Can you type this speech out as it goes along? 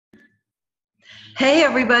Hey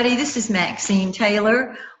everybody, this is Maxine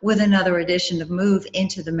Taylor with another edition of Move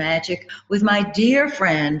into the Magic with my dear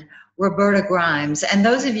friend Roberta Grimes. And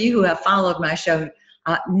those of you who have followed my show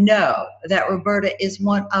know that Roberta is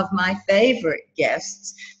one of my favorite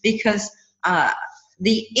guests because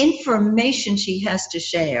the information she has to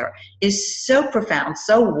share is so profound,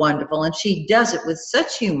 so wonderful, and she does it with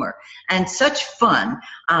such humor and such fun.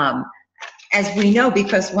 As we know,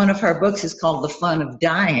 because one of her books is called The Fun of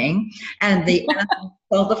Dying, and the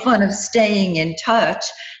called The Fun of Staying in Touch.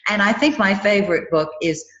 And I think my favorite book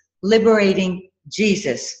is Liberating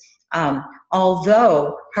Jesus.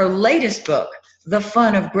 Although her latest book, The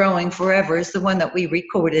Fun of Growing Forever, is the one that we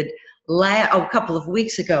recorded a couple of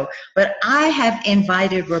weeks ago. But I have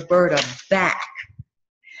invited Roberta back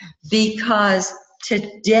because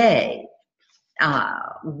today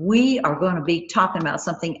we are going to be talking about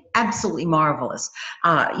something absolutely marvelous.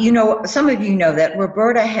 Some of you know that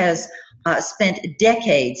Roberta has spent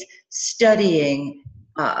decades studying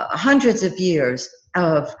hundreds of years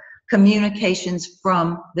of communications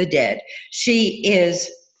from the dead. She is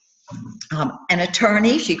an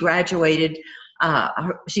attorney. She graduated,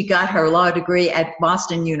 she got her law degree at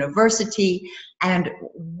Boston University, and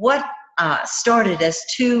what started as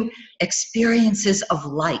two experiences of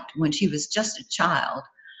light when she was just a child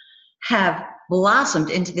have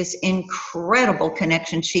blossomed into this incredible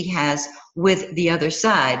connection she has with the other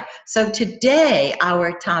side. So today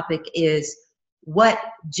our topic is what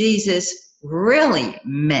Jesus really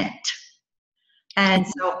meant. And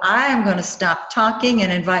so I am going to stop talking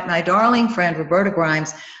and invite my darling friend Roberta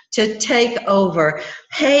Grimes to take over.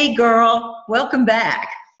 Hey girl, welcome back.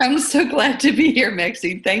 I'm so glad to be here,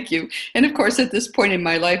 Maxine. Thank you. And of course, at this point in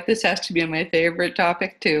my life, this has to be my favorite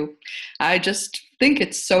topic too. I just think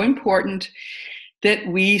it's so important that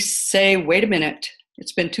we say, wait a minute,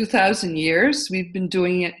 it's been 2,000 years. We've been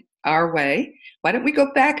doing it our way. Why don't we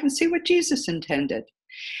go back and see what Jesus intended?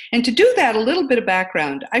 And to do that, a little bit of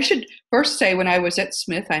background. I should first say when I was at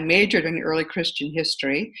Smith, I majored in early Christian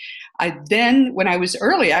history. When I was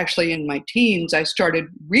early, actually in my teens, I started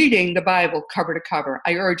reading the Bible cover to cover.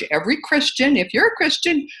 I urge every Christian, if you're a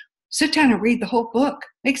Christian, sit down and read the whole book.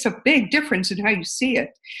 It makes a big difference in how you see it.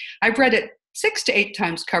 I've read it 6 to 8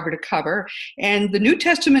 times cover to cover, and the New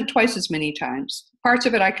Testament twice as many times. Parts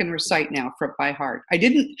of it I can recite now by heart.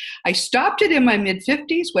 I stopped it in my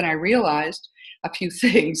mid-50s when I realized a few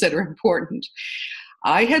things that are important.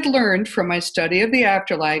 I had learned from my study of the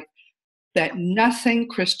afterlife that nothing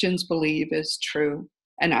Christians believe is true.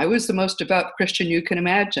 And I was the most devout Christian you can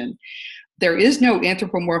imagine. There is no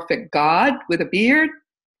anthropomorphic God with a beard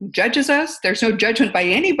who judges us. There's no judgment by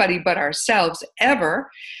anybody but ourselves ever.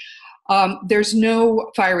 There's no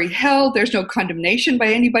fiery hell. There's no condemnation by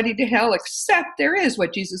anybody to hell, except there is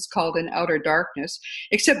what Jesus called an outer darkness,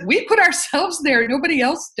 except we put ourselves there. Nobody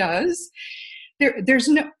else does. There's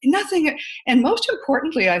nothing, and most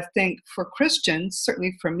importantly, I think for Christians,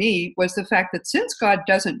 certainly for me, was the fact that since God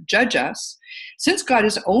doesn't judge us, since God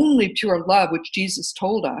is only pure love, which Jesus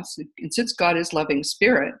told us, and since God is loving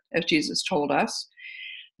spirit, as Jesus told us,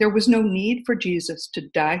 there was no need for Jesus to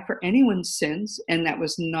die for anyone's sins, and that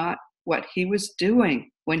was not what he was doing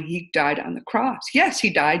when he died on the cross. Yes, he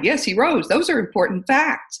died. Yes, he rose. Those are important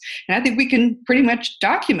facts, and I think we can pretty much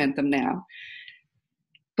document them now.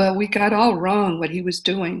 But we got all wrong what he was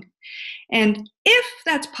doing. And if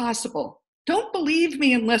that's possible, don't believe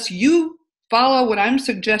me unless you follow what I'm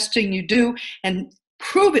suggesting you do and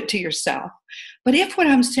prove it to yourself. But if what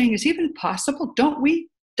I'm saying is even possible,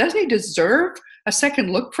 doesn't he deserve a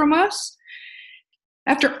second look from us?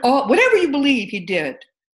 After all, whatever you believe he did,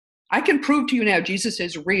 I can prove to you now Jesus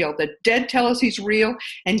is real. The dead tell us he's real,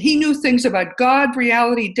 and he knew things about God,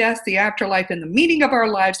 reality, death, the afterlife, and the meaning of our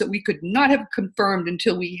lives that we could not have confirmed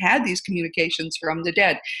until we had these communications from the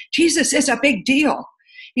dead. Jesus is a big deal.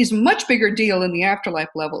 He's a much bigger deal in the afterlife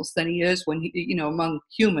levels than he is when among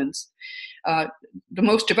humans. The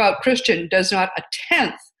most devout Christian does not a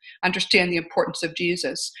tenth understand the importance of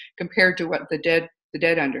Jesus compared to what the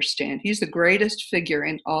dead understand. He's the greatest figure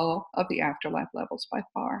in all of the afterlife levels by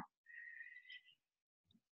far.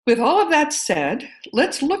 With all of that said,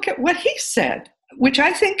 let's look at what he said, which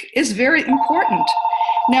I think is very important.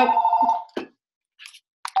 Now,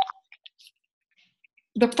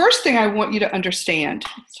 the first thing I want you to understand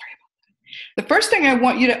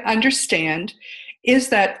is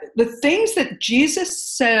that the things that Jesus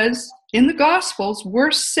says in the Gospels were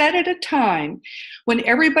said at a time when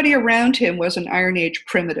everybody around him was an Iron Age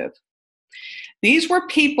primitive. These were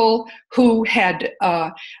people who had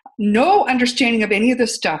no understanding of any of the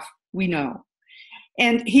stuff we know.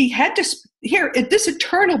 And he had to, here, this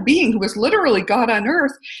eternal being who was literally God on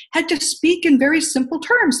earth had to speak in very simple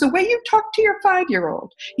terms, the way you talk to your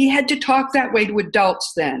 5-year-old. He had to talk that way to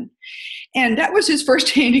adults then. And that was his first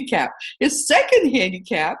handicap. His second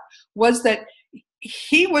handicap was that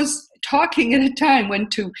he was talking at a time when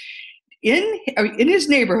in his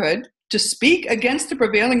neighborhood, to speak against the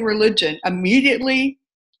prevailing religion immediately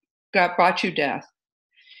brought you death.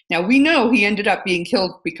 Now, we know he ended up being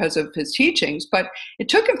killed because of his teachings, but it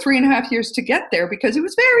took him 3.5 years to get there because he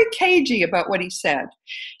was very cagey about what he said.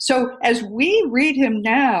 So as we read him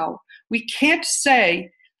now, we can't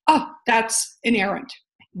say, oh, that's inerrant.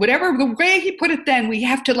 Whatever the way he put it then, we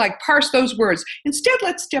have to parse those words. Instead,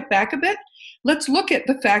 let's step back a bit. Let's look at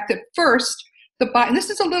the fact that first, the Bible, and this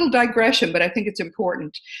is a little digression, but I think it's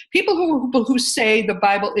important. People who say the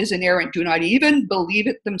Bible is inerrant do not even believe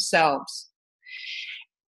it themselves.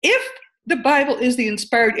 If the Bible is the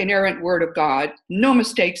inspired, inerrant word of God, no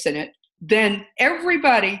mistakes in it, then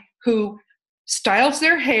everybody who styles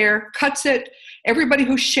their hair, cuts it, everybody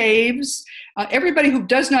who shaves, everybody who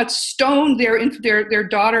does not stone their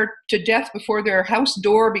daughter to death before their house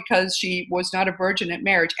door because she was not a virgin at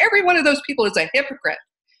marriage, every one of those people is a hypocrite.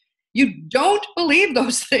 You don't believe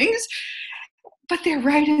those things, but they're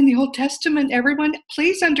right in the Old Testament. Everyone,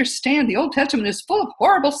 please understand, the Old Testament is full of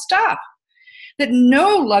horrible stuff that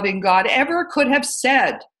no loving God ever could have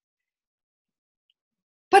said.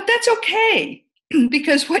 But that's okay,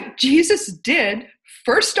 because what Jesus did,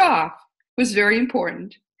 first off, was very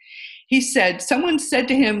important. He said, someone said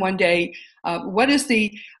to him one day, first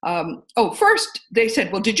they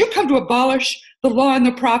said, well, did you come to abolish the law and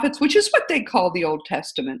the prophets, which is what they call the Old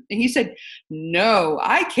Testament? And he said, no,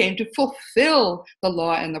 I came to fulfill the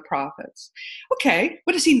law and the prophets. Okay,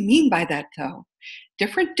 what does he mean by that, though?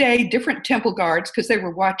 Different day, different temple guards, because they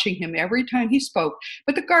were watching him every time he spoke.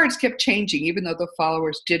 But the guards kept changing, even though the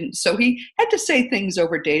followers didn't. So he had to say things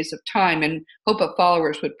over days of time and hope that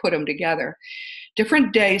followers would put them together.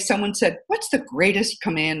 Different day, someone said, what's the greatest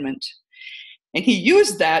commandment? And he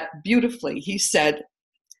used that beautifully. He said,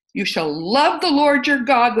 you shall love the Lord your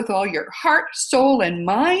God with all your heart, soul, and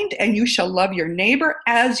mind, and you shall love your neighbor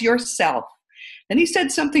as yourself. Then he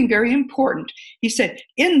said something very important. He said,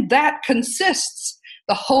 in that consists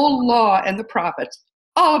the whole law and the prophets,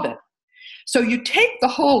 all of it. So you take the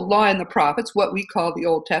whole law and the prophets, what we call the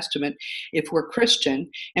Old Testament, if we're Christian,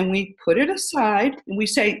 and we put it aside and we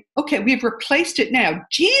say, okay, we've replaced it now.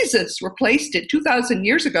 Jesus replaced it 2,000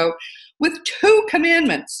 years ago with 2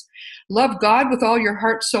 commandments. Love God with all your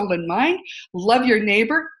heart, soul, and mind. Love your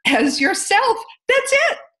neighbor as yourself. That's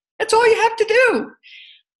it. That's all you have to do.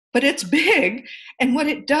 But it's big, and what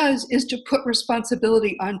it does is to put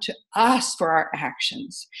responsibility onto us for our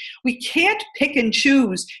actions. We can't pick and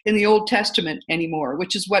choose in the Old Testament anymore,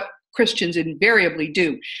 which is what Christians invariably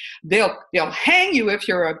do. They'll hang you if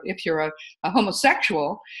you're a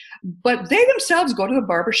homosexual, but they themselves go to the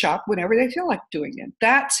barbershop whenever they feel like doing it.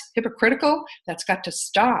 That's hypocritical. That's got to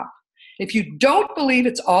stop. If you don't believe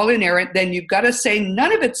it's all inerrant, then you've got to say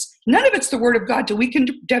none of it's the word of God till we can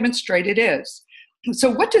demonstrate it is.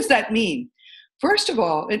 So what does that mean? First of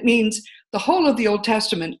all, it means the whole of the Old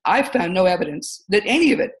Testament, I've found no evidence that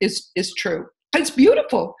any of it is true. It's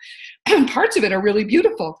beautiful, and parts of it are really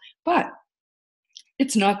beautiful, but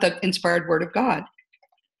it's not the inspired word of God.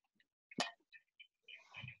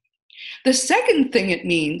 The second thing it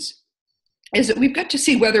means is that we've got to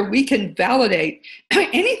see whether we can validate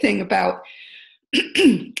anything about,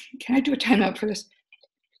 can I do a timeout for this?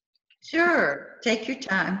 Sure, take your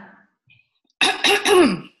time.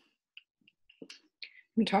 I've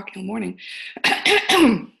been talking all morning.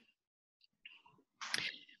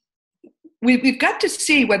 We've got to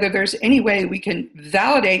see whether there's any way we can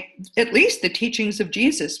validate at least the teachings of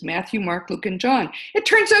Jesus, Matthew, Mark, Luke, and John. It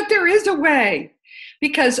turns out there is a way,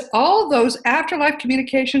 because all those afterlife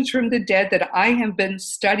communications from the dead that I have been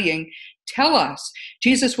studying tell us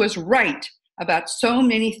Jesus was right about so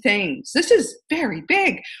many things. This is very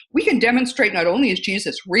big. We can demonstrate not only is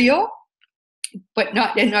Jesus real, but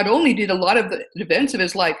not only did a lot of the events of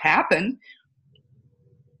his life happen,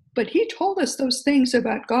 but he told us those things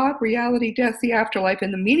about God, reality, death, the afterlife,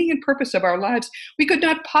 and the meaning and purpose of our lives we could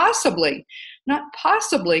not possibly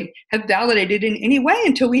have validated in any way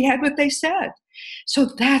until we had what they said. So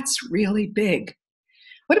that's really big.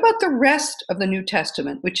 What about the rest of the New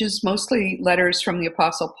Testament, which is mostly letters from the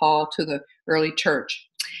Apostle Paul to the early church?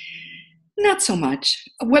 Not so much.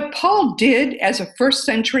 What Paul did as a first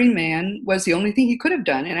century man was the only thing he could have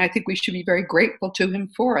done, and I think we should be very grateful to him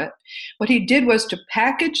for it. What he did was to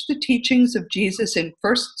package the teachings of Jesus in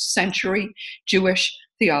first century Jewish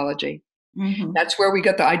theology. Mhm. That's where we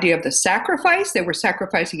got the idea of the sacrifice. They were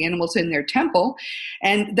sacrificing animals in their temple.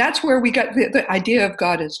 And that's where we got the idea of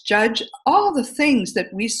God as judge, all the things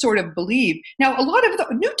that we sort of believe. Now, a lot of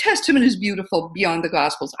the New Testament is beautiful beyond the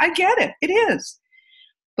Gospels. I get it. It is.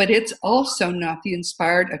 But it's also not the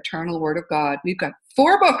inspired eternal word of God. We've got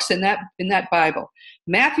 4 books in that Bible: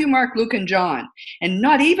 Matthew, Mark, Luke, and John. And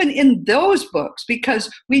not even in those books, because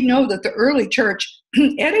we know that the early church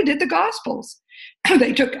edited the Gospels.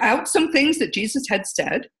 They took out some things that Jesus had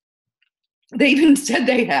said. They even said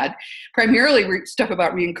they had primarily stuff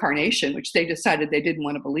about reincarnation, which they decided they didn't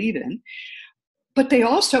want to believe in. But they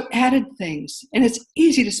also added things, and it's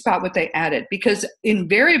easy to spot what they added, because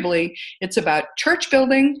invariably it's about church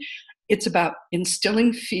building, it's about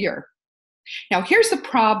instilling fear. Now, here's the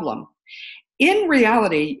problem. In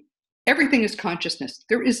reality, everything is consciousness.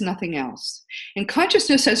 There is nothing else. And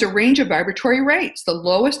consciousness has a range of vibratory rates. The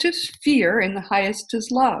lowest is fear, and the highest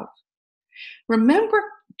is love. Remember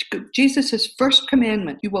Jesus' first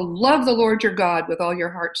commandment: you will love the Lord your God with all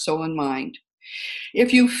your heart, soul, and mind.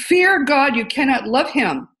 If you fear God, you cannot love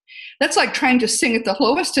him. That's like trying to sing at the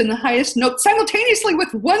lowest and the highest note simultaneously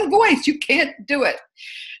with one voice. You can't do it.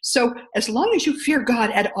 So as long as you fear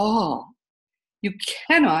God at all, you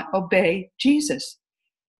cannot obey Jesus.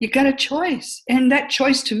 You got a choice. And that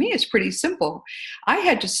choice to me is pretty simple. I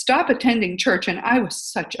had to stop attending church, and I was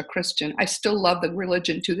such a Christian. I still love the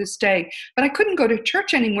religion to this day, but I couldn't go to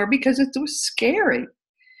church anymore because it was scary.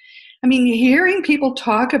 I mean, hearing people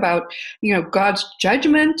talk about, God's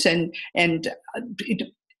judgment and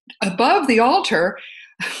above the altar,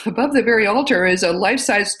 above the very altar, is a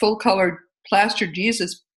life-size, full-colored plaster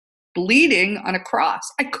Jesus bleeding on a cross.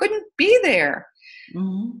 I couldn't be there.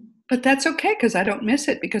 Mhm. But that's okay, because I don't miss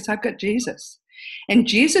it, because I've got Jesus. And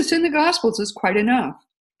Jesus in the Gospels is quite enough.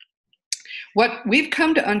 What we've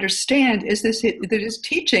come to understand is that his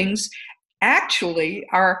teachings actually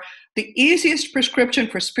are the easiest prescription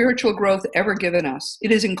for spiritual growth ever given us. It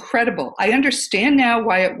is incredible. I understand now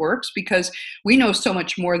why it works, because we know so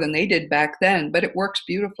much more than they did back then, but it works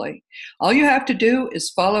beautifully. All you have to do is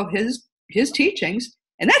follow his teachings,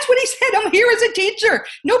 and that's what he said. I'm here as a teacher.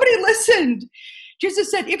 Nobody listened. Jesus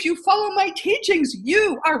said, if you follow my teachings,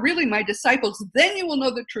 you are really my disciples. Then you will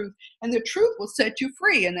know the truth, and the truth will set you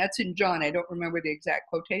free. And that's in John. I don't remember the exact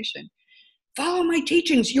quotation. Follow my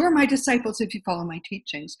teachings. You're my disciples if you follow my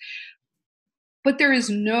teachings. But there is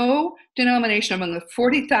no denomination among the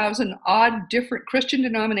 40,000 odd different Christian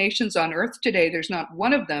denominations on earth today. There's not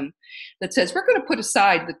one of them that says, we're going to put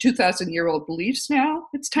aside the 2,000-year-old beliefs now.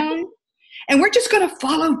 It's time. And we're just going to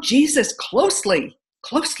follow Jesus closely.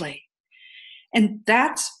 And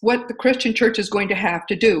that's what the Christian church is going to have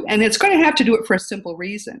to do. And it's going to have to do it for a simple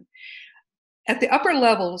reason. At the upper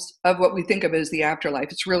levels of what we think of as the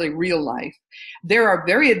afterlife, it's really real life. There are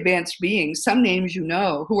very advanced beings, some names you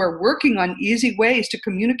know, who are working on easy ways to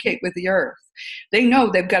communicate with the earth. They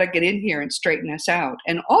know they've got to get in here and straighten us out.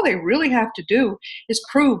 And all they really have to do is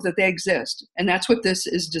prove that they exist. And that's what this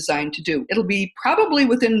is designed to do. It'll be probably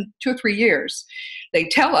within 2 or 3 years. They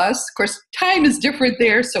tell us, of course, time is different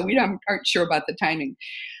there, so we aren't sure about the timing.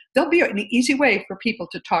 There'll be an easy way for people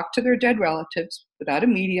to talk to their dead relatives without a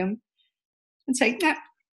medium and say,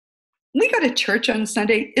 we go to church on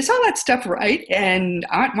Sunday. Is all that stuff right? And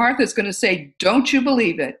Aunt Martha's going to say, don't you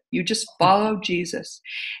believe it? You just follow Jesus.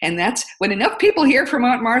 And that's when enough people hear from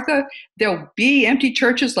Aunt Martha, there'll be empty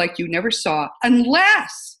churches like you never saw,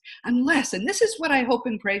 unless, and this is what I hope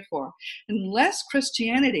and pray for, unless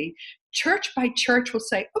Christianity, church by church, will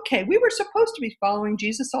say, okay, we were supposed to be following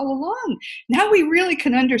Jesus all along. Now we really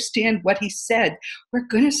can understand what he said. We're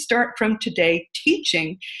going to start from today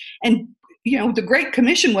teaching. And the Great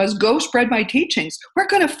Commission was, go spread my teachings. We're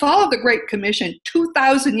going to follow the Great Commission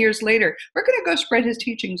 2,000 years later. We're going to go spread his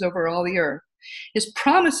teachings over all the earth. His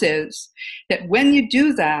promise is that when you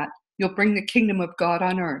do that, you'll bring the kingdom of God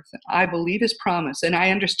on earth. I believe his promise, and I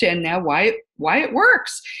understand now why it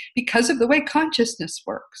works, because of the way consciousness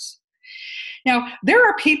works. Now, there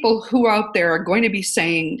are people who out there are going to be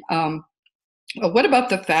saying, well, what about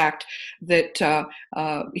the fact that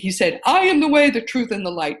he said, I am the way, the truth, and the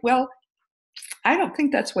light? Well, I don't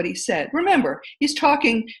think that's what he said. Remember, he's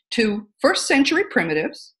talking to first century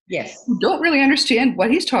primitives. Yes. Who don't really understand what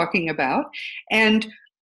he's talking about. And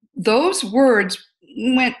those words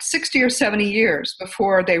went 60 or 70 years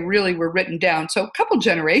before they really were written down. So a couple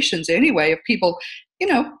generations anyway of people,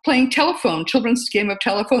 playing telephone, children's game of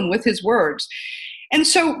telephone with his words. And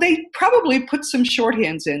so they probably put some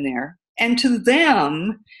shorthands in there. And to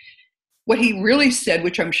them, what he really said,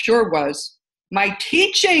 which I'm sure was, My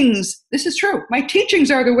teachings, this is true, my teachings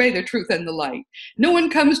are the way, the truth, and the light. No one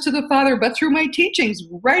comes to the Father but through my teachings.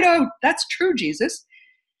 Right out, that's true, Jesus.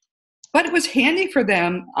 But it was handy for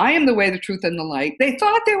them. I am the way, the truth, and the light. They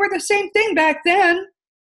thought they were the same thing back then.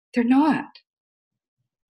 They're not.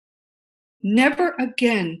 Never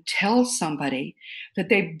again tell somebody that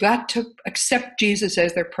they've got to accept Jesus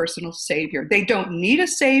as their personal Savior. They don't need a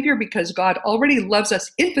Savior because God already loves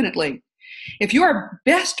us infinitely. If your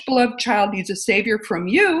best beloved child needs a Savior from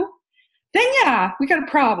you, then yeah, we got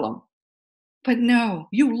a problem. But no,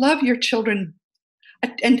 you love your children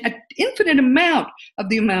an infinite amount of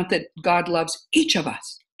the amount that God loves each of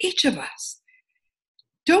us. Each of us.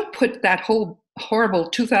 Don't put that whole horrible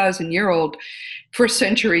 2,000-year-old first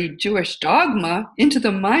century Jewish dogma into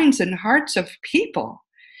the minds and hearts of people.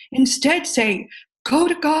 Instead, say, go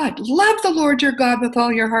to God. Love the Lord your God with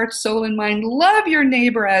all your heart, soul, and mind. Love your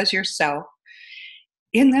neighbor as yourself.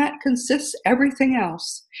 In that consists everything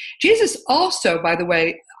else. Jesus also, by the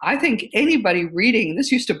way, I think anybody reading,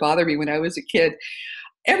 this used to bother me when I was a kid,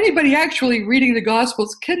 everybody actually reading the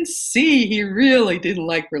Gospels can see he really didn't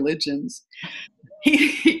like religions.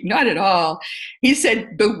 He not at all. He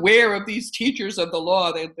said, beware of these teachers of the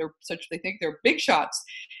law. They think they're big shots.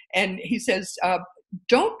 And he says,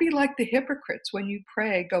 don't be like the hypocrites when you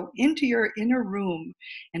pray. Go into your inner room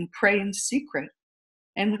and pray in secret.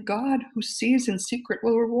 And God who sees in secret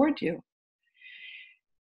will reward you.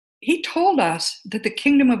 He told us that the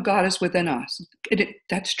kingdom of God is within us.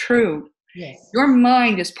 That's true. Yes. Your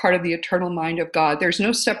mind is part of the eternal mind of God. There's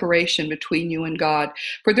no separation between you and God.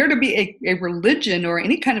 For there to be a religion or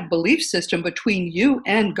any kind of belief system between you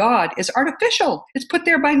and God is artificial. It's put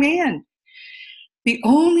there by man. The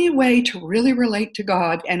only way to really relate to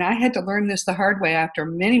God, and I had to learn this the hard way after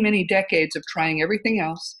many, many decades of trying everything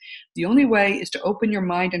else, the only way is to open your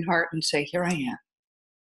mind and heart and say, here I am.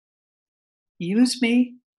 Use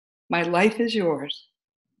me. My life is yours.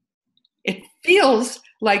 It feels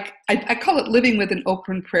like, I call it living with an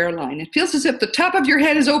open prayer line. It feels as if the top of your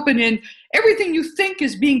head is open and everything you think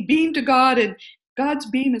is being beamed to God and God's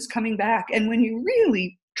beam is coming back. And when you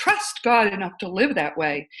really trust God enough to live that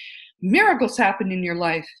way, miracles happen in your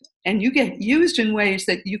life and you get used in ways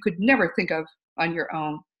that you could never think of on your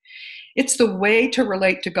own. It's the way to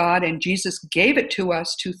relate to God, and Jesus gave it to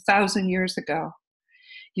us 2,000 years ago.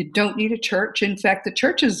 You don't need a church. In fact, the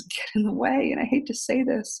churches get in the way, and I hate to say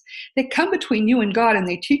this. They come between you and God, and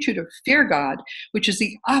they teach you to fear God, which is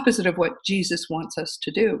the opposite of what Jesus wants us to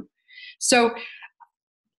do. So,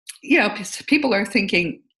 people are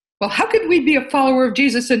thinking, well, how could we be a follower of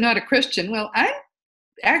Jesus and not a Christian? Well, I'm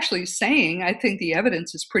actually saying I think the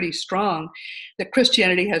evidence is pretty strong that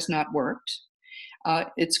Christianity has not worked.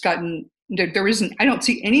 It's gotten... There isn't, I don't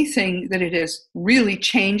see anything that it has really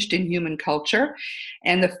changed in human culture.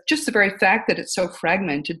 And just the very fact that it's so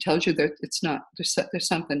fragmented tells you that it's not, there's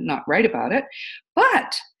something not right about it.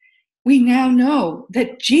 But we now know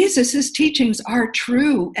that Jesus's teachings are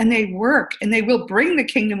true and they work and they will bring the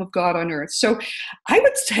kingdom of God on earth. So I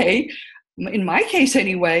would say, in my case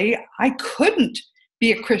anyway, I couldn't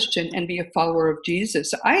be a Christian and be a follower of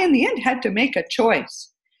Jesus. I, in the end, had to make a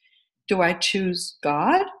choice. Do I choose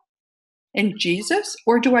God and Jesus,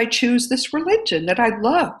 or do I choose this religion that I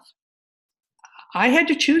love? I had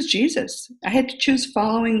to choose Jesus. I had to choose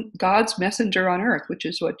following God's messenger on earth, which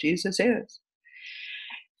is what Jesus is.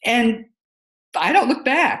 And I don't look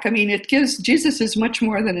back. I mean, Jesus is much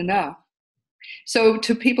more than enough. So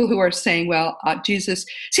to people who are saying, well, Jesus,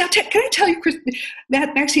 see, can I tell you,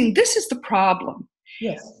 Maxine, this is the problem.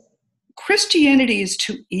 Yes. Christianity is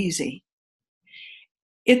too easy.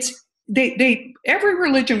 Every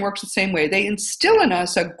religion works the same way. They instill in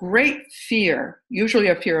us a great fear, usually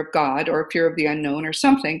a fear of God or a fear of the unknown or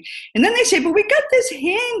something. And then they say, but we got this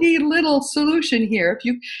handy little solution here.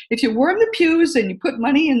 If you warm the pews and you put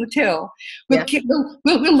money in the till,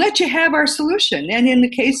 we'll let you have our solution. And in the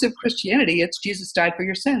case of Christianity, it's Jesus died for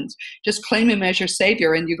your sins. Just claim him as your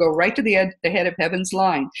savior and you go right to the head of heaven's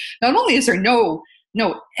line. Not only is there no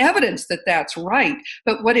evidence that that's right,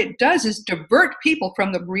 but what it does is divert people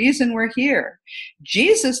from the reason we're here.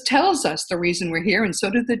 Jesus tells us the reason we're here, and so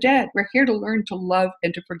do the dead. We're here to learn to love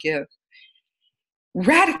and to forgive.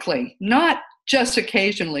 Radically, not just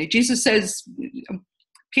occasionally. Jesus says,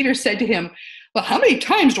 Peter said to him, well, how many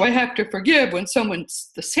times do I have to forgive when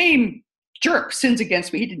the same jerk sins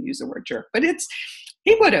against me? He didn't use the word jerk, but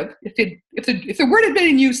he would have. If the word had been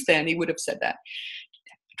in use then, he would have said that.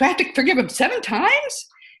 Do I have to forgive him 7 times?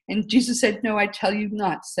 And Jesus said, no, I tell you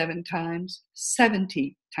not 7 times,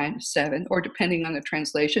 70 times 7, or depending on the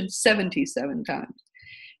translation, 77 times.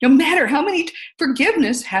 No matter how many,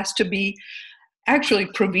 forgiveness has to be actually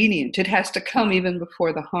prevenient. It has to come even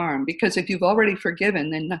before the harm, because if you've already forgiven,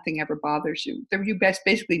 then nothing ever bothers you. You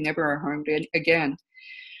basically never are harmed again.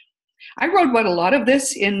 I wrote about a lot of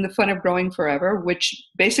this in The Fun of Growing Forever, which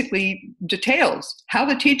basically details how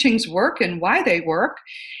the teachings work and why they work.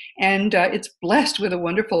 And it's blessed with a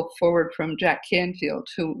wonderful foreword from Jack Canfield,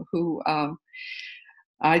 who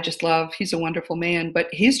I just love. He's a wonderful man, but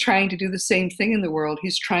he's trying to do the same thing in the world.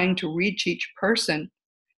 He's trying to reach each person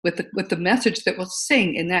with the message that will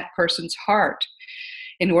sing in that person's heart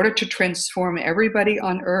in order to transform everybody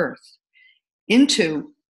on earth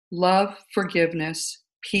into love, forgiveness,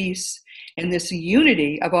 peace, and this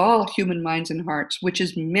unity of all human minds and hearts, which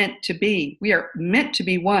is meant to be. We are meant to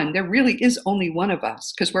be one. There really is only one of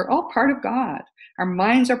us, because we're all part of God. Our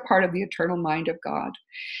minds are part of the eternal mind of God.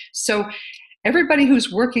 So everybody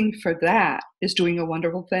who's working for that is doing a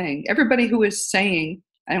wonderful thing. Everybody who is saying,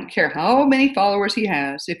 I don't care how many followers he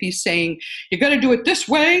has, if he's saying, you got to do it this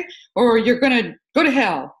way or you're going to go to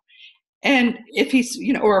hell. And if he's,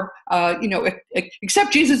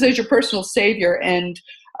 accept Jesus as your personal savior, and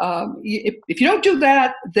if you don't do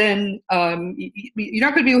that, then you're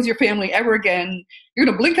not going to be with your family ever again. You're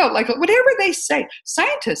going to blink out like whatever they say.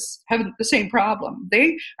 Scientists have the same problem.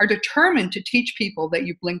 They are determined to teach people that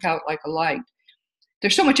you blink out like a light.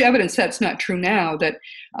 There's so much evidence that's not true now that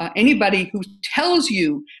anybody who tells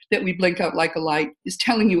you that we blink out like a light is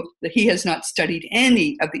telling you that he has not studied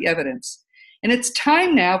any of the evidence. And it's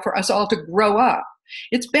time now for us all to grow up.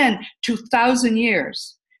 It's been 2,000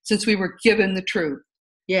 years since we were given the truth.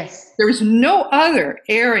 Yes. There is no other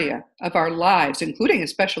area of our lives, including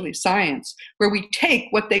especially science, where we take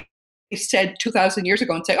what they said 2,000 years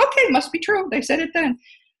ago and say, okay, it must be true. They said it then.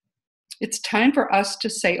 It's time for us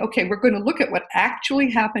to say, okay, we're going to look at what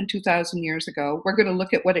actually happened 2,000 years ago. We're going to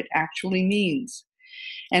look at what it actually means.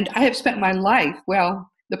 And I have spent my life,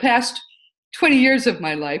 the past 20 years of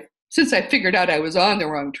my life, since I figured out I was on the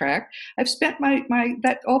wrong track, I've spent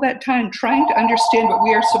all that time trying to understand what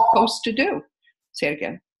we are supposed to do. Say it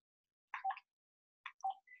again.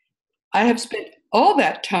 I have spent all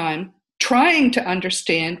that time trying to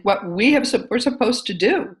understand what we're supposed to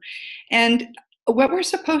do. And what we're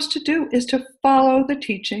supposed to do is to follow the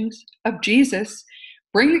teachings of Jesus,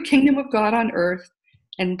 bring the kingdom of God on earth,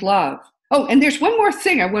 and love. Oh, and there's one more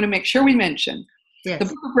thing I want to make sure we mention. Yes. The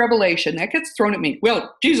book of Revelation, that gets thrown at me.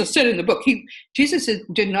 Well, Jesus said in the book, Jesus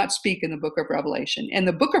did not speak in the book of Revelation. And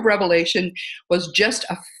the book of Revelation was just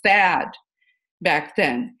a fad back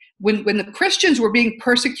then. When the Christians were being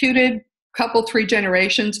persecuted, couple, 3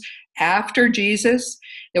 generations after Jesus,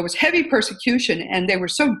 there was heavy persecution, and they were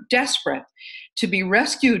so desperate to be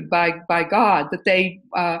rescued by God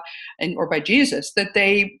that or by Jesus, that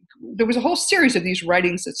there was a whole series of these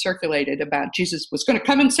writings that circulated about Jesus was going to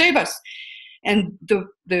come and save us. And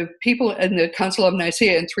the people in the Council of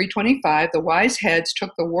Nicaea in 325, the wise heads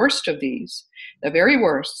took the worst of these, the very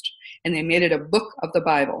worst, and they made it a book of the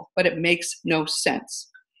Bible, but it makes no sense.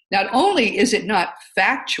 Not only is it not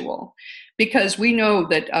factual, because we know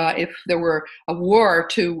that if there were a war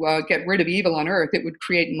to get rid of evil on earth, it would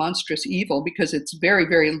create monstrous evil because it's very,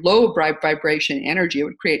 very low vibration energy. It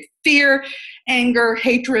would create fear, anger,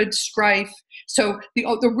 hatred, strife. So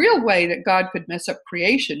the real way that God could mess up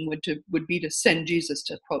creation would be to send Jesus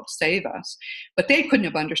to, quote, save us. But they couldn't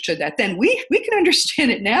have understood that then. We can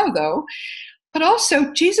understand it now, though. But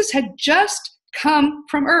also, Jesus had just come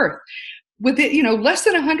from earth. With it, less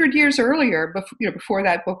than 100 years earlier, before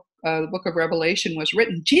that book, the book of Revelation was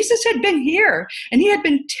written, Jesus had been here, and he had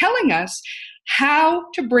been telling us how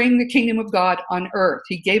to bring the kingdom of God on earth.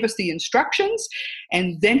 He gave us the instructions,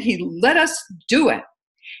 and then he let us do it.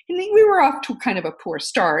 And we were off to kind of a poor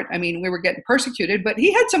start. I mean, we were getting persecuted, but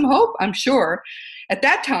he had some hope, I'm sure, at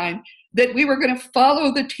that time, that we were going to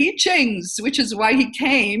follow the teachings, which is why he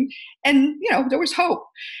came. And, there was hope.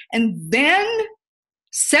 And then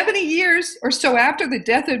 70 years or so after the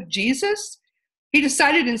death of Jesus, he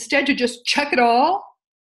decided instead to just chuck it all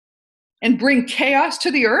and bring chaos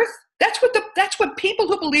to the earth. That's what people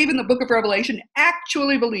who believe in the book of Revelation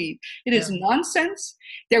actually believe. It is nonsense.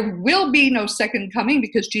 There will be no second coming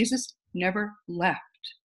because Jesus never left.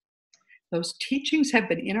 Those teachings have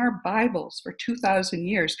been in our Bibles for 2,000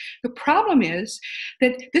 years. The problem is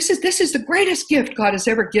that this is the greatest gift God has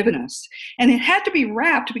ever given us. And it had to be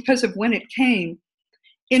wrapped because of when it came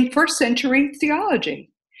in first century theology.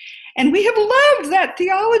 And we have loved that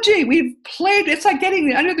theology. We've played, it's like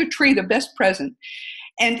getting under the tree the best present.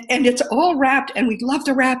 And it's all wrapped, and we love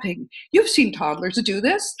the wrapping. You've seen toddlers do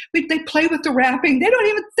this. They play with the wrapping. They don't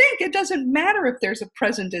even think. It doesn't matter if there's a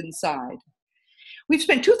present inside. We've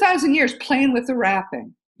spent 2,000 years playing with the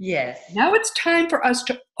wrapping. Yes. Now it's time for us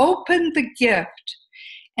to open the gift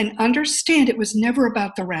and understand it was never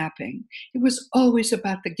about the wrapping. It was always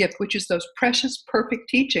about the gift, which is those precious, perfect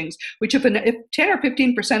teachings, which if 10 or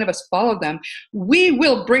 15% of us follow them, we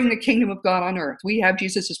will bring the kingdom of God on earth. We have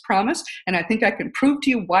Jesus' promise, and I think I can prove to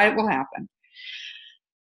you why it will happen.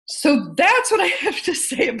 So that's what I have to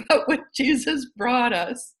say about what Jesus brought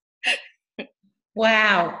us.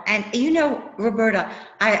 Wow. And Roberta,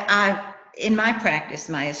 I in my practice,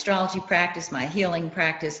 my astrology practice, my healing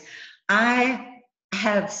practice, I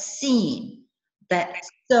have seen that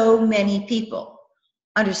so many people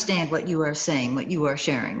understand what you are saying, what you are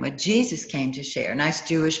sharing, what Jesus came to share. Nice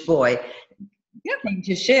Jewish boy came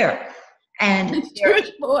to share. And This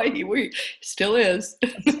Jewish boy, he still is.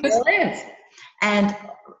 still is. And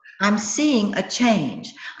I'm seeing a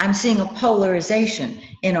change. I'm seeing a polarization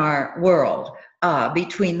in our world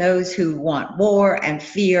between those who want war and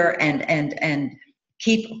fear and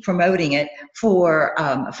keep promoting it for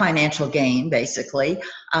financial gain, basically,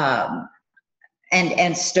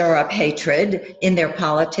 and stir up hatred in their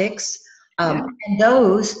politics, and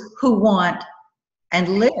those who want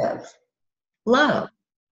and live love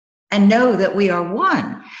and know that we are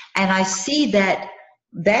one. And I see that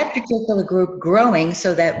particular group growing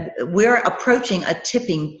so that we're approaching a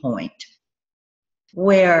tipping point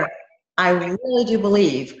where I really do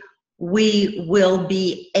believe we will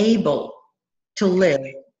be able to live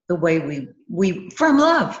the way we from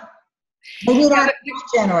love. Maybe not in this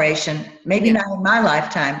generation, maybe not in my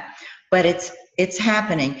lifetime, but it's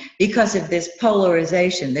happening because of this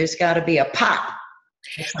polarization. There's got to be a pop.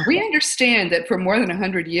 We understand that for more than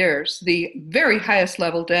 100 years, the very highest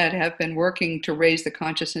level dead have been working to raise the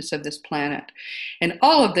consciousness of this planet. And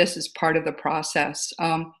all of this is part of the process.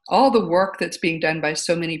 All the work that's being done by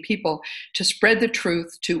so many people to spread the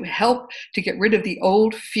truth, to help to get rid of the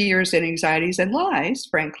old fears and anxieties and lies,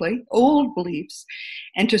 frankly, old beliefs,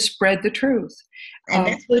 and to spread the truth. And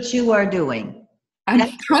that's what you are doing.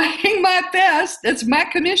 I'm trying my best. That's my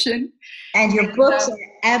commission. And your books are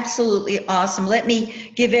absolutely awesome. Let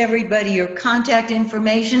me give everybody your contact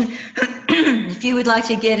information. If you would like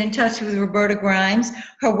to get in touch with Roberta Grimes,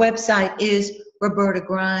 her website is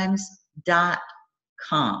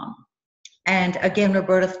robertagrimes.com. And again,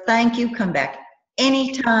 Roberta, thank you. Come back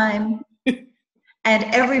anytime. And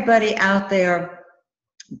everybody out there,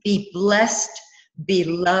 be blessed, be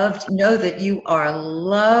loved. Know that you are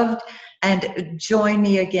loved. And join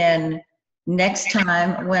me again next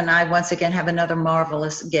time when I once again have another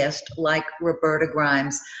marvelous guest like Roberta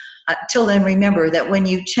Grimes. Till then, remember that when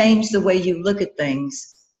you change the way you look at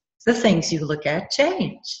things, the things you look at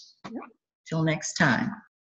change. Till next time.